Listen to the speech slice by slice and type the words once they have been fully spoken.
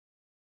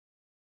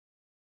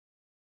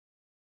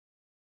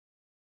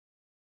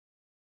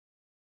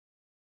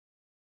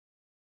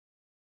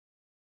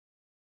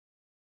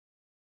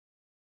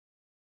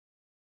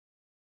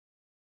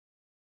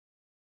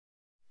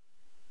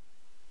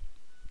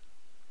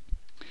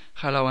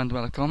Hello and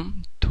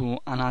welcome to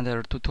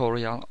another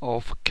tutorial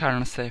of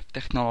KernSafe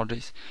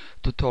Technologies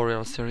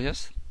tutorial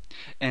series.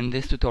 In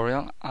this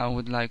tutorial I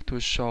would like to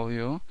show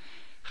you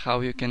how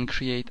you can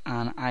create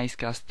an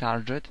iSCSI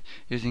target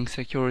using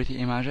security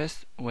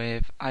images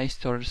with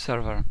iStorage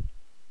server.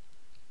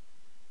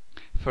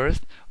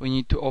 First, we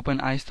need to open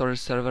iStorage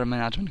server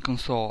management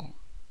console.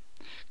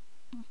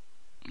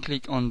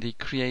 Click on the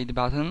Create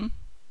button.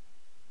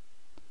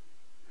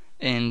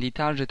 In the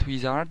target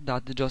wizard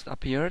that just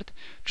appeared,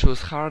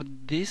 choose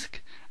hard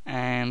disk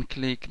and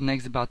click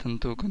Next button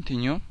to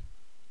continue.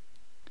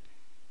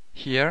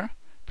 Here,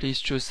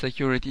 please choose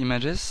Security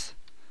Images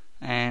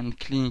and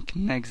click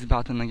Next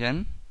button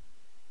again.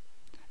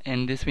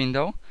 In this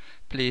window,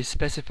 please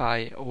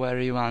specify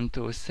where you want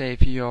to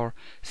save your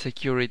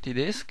security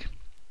disk,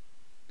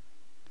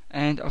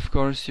 and of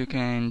course you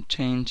can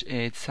change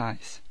its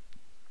size.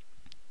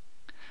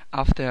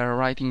 After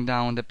writing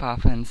down the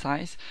path and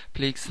size,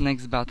 click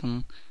Next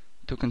button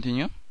to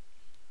continue.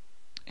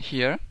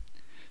 Here,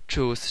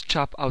 choose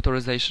CHAP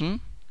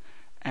Authorization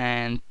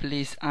and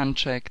please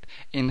uncheck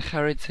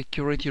Inherit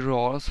Security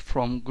Roles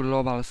from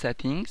Global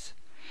Settings,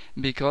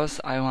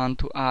 because I want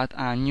to add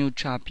a new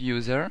CHAP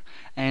user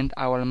and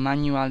I will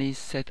manually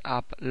set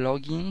up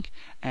login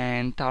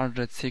and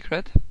target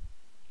secret.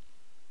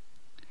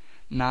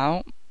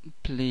 Now,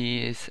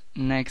 please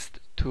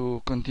Next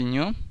to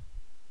continue.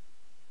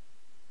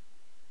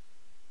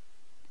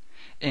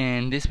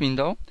 In this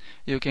window,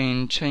 you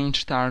can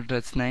change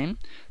target's name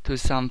to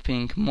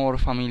something more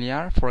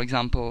familiar, for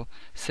example,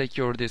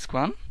 Secure Disk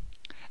 1,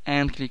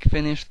 and click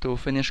Finish to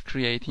finish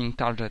creating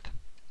target.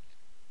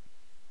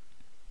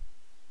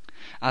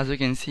 As you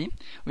can see,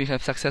 we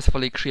have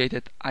successfully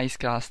created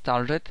iSCSI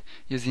target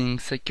using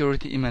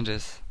security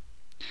images.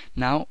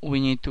 Now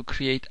we need to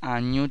create a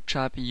new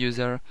CHAP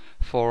user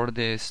for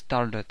this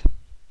target.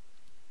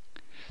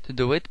 To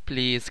do it,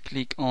 please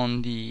click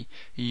on the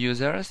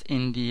users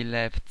in the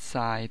left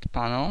side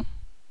panel.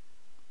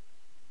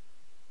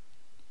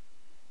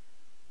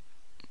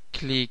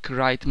 Click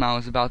right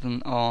mouse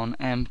button on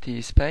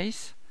empty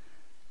space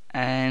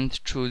and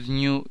choose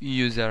new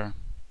user.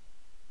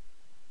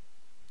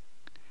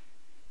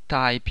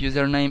 Type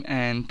username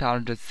and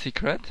target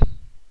secret.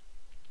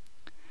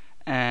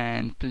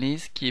 And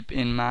please keep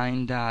in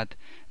mind that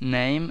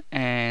name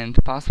and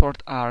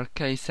password are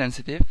case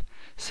sensitive,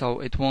 so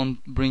it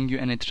won't bring you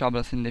any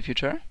troubles in the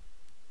future.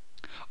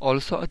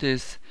 Also, it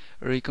is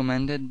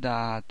recommended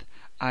that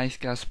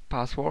iSCSI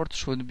password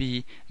should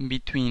be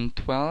between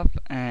 12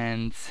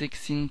 and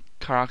 16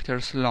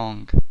 characters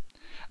long,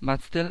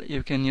 but still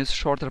you can use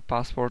shorter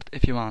password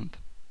if you want.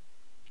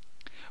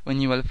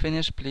 When you will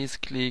finish, please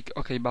click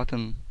OK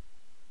button.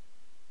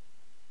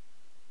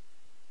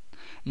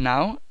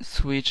 Now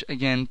switch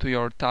again to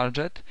your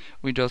target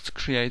we just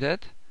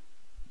created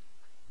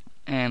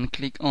and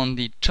click on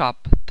the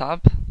CHAP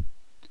tab.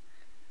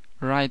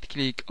 Right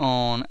click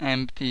on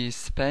empty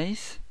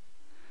space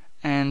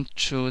and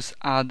choose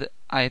Add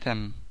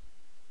Item.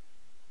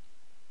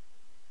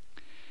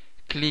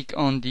 Click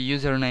on the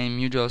username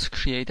you just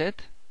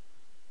created,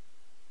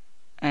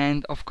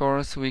 and of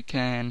course we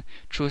can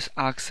choose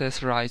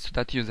access rights to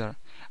that user.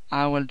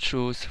 I will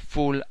choose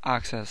full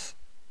access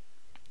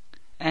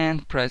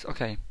and press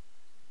OK.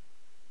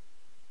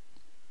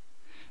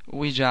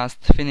 We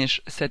just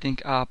finished setting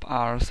up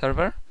our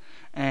server,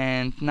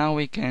 and now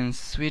we can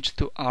switch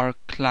to our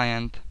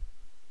client.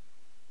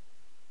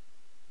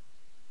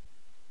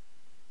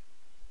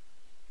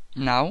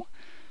 Now,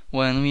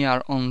 when we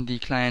are on the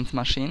client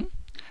machine,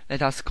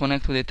 let us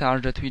connect to the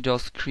target we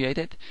just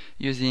created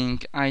using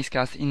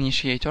iSCSI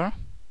Initiator.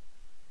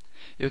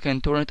 You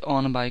can turn it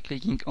on by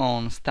clicking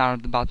on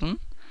Start button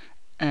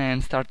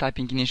and start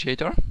typing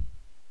Initiator.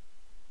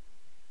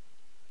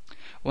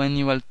 When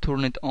you will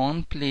turn it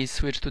on, please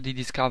switch to the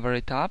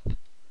Discovery tab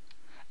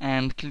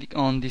and click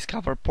on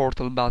Discover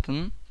Portal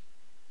button.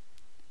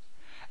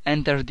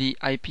 Enter the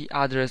IP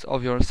address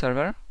of your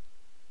server,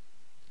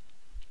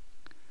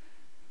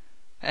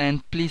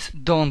 and please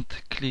don't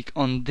click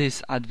on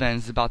this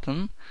Advanced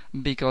button,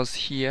 because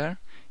here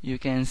you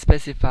can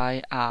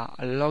specify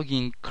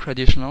login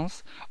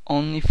credentials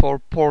only for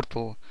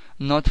portal,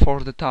 not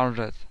for the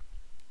target.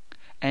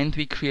 And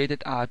we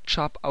created a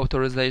CHAP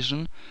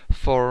authorization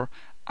for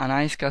an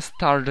iSCSI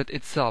target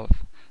itself,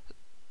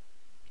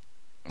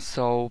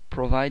 so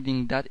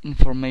providing that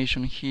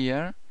information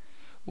here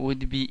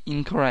would be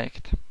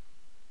incorrect.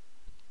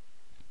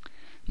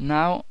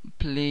 Now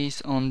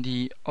please on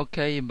the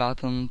OK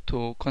button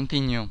to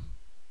continue.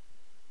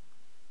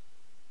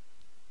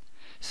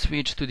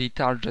 Switch to the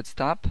Targets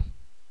tab,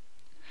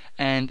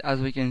 and as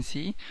we can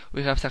see,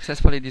 we have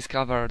successfully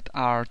discovered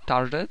our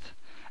target,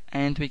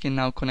 and we can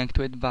now connect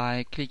to it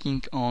by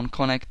clicking on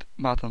Connect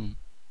button.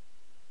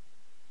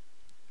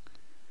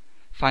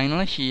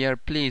 Finally, here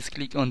please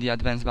click on the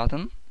Advanced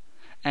button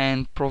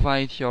and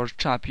provide your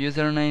CHAP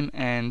username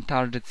and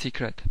target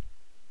secret.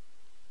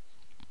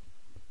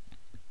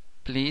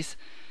 Please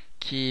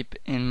keep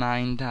in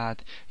mind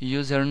that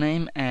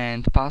username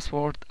and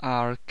password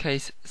are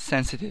case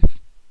sensitive.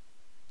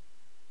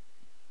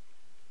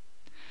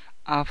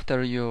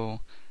 After you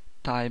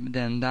type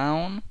them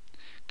down,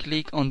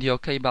 click on the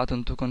OK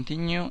button to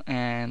continue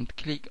and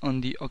click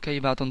on the OK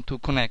button to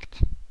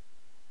connect.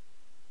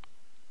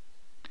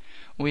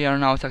 We are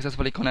now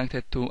successfully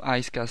connected to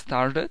iSCSI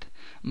started,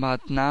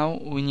 but now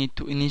we need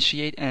to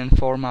initiate and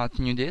format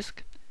new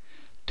disk.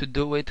 To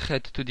do it,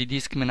 head to the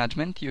disk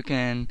management. You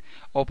can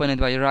open it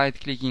by right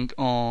clicking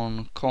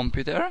on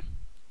computer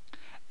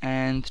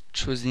and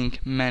choosing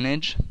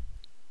manage.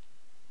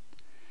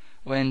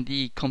 When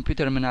the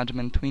computer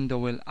management window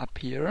will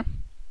appear,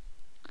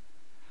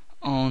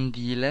 on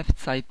the left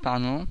side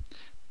panel,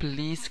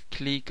 please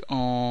click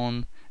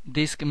on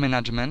disk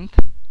management,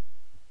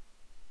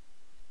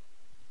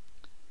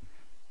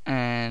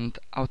 and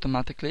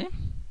automatically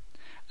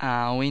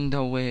a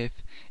window with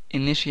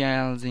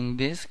initializing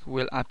disk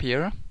will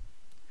appear.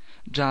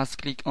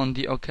 Just click on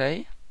the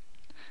OK,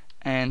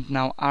 and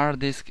now our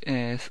disk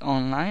is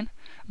online,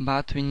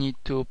 but we need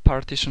to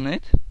partition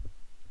it.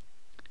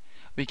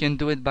 We can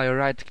do it by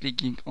right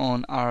clicking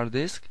on our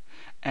disk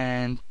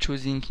and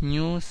choosing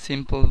new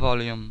simple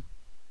volume,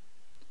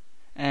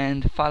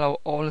 and follow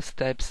all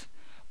steps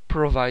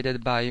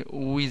provided by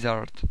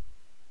Wizard.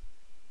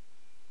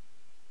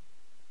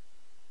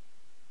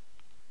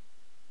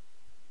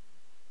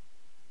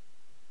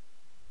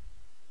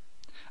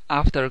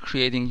 After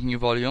creating new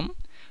volume,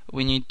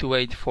 we need to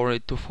wait for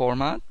it to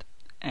format,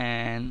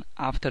 and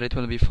after it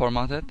will be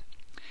formatted,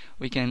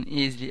 we can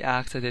easily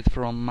access it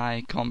from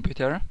my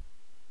computer.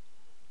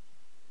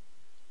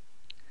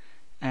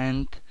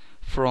 And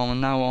from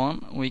now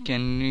on, we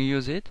can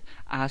use it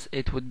as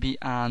it would be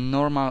a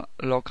normal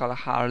local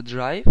hard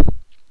drive,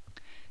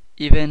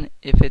 even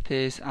if it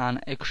is an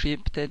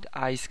encrypted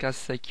iSCSI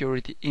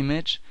security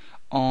image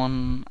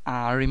on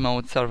a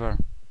remote server.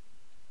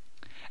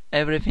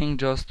 Everything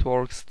just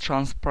works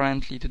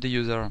transparently to the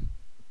user.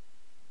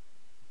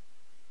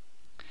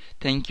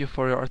 Thank you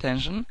for your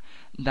attention.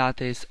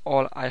 That is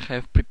all I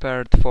have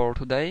prepared for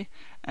today,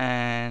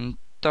 and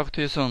talk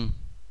to you soon.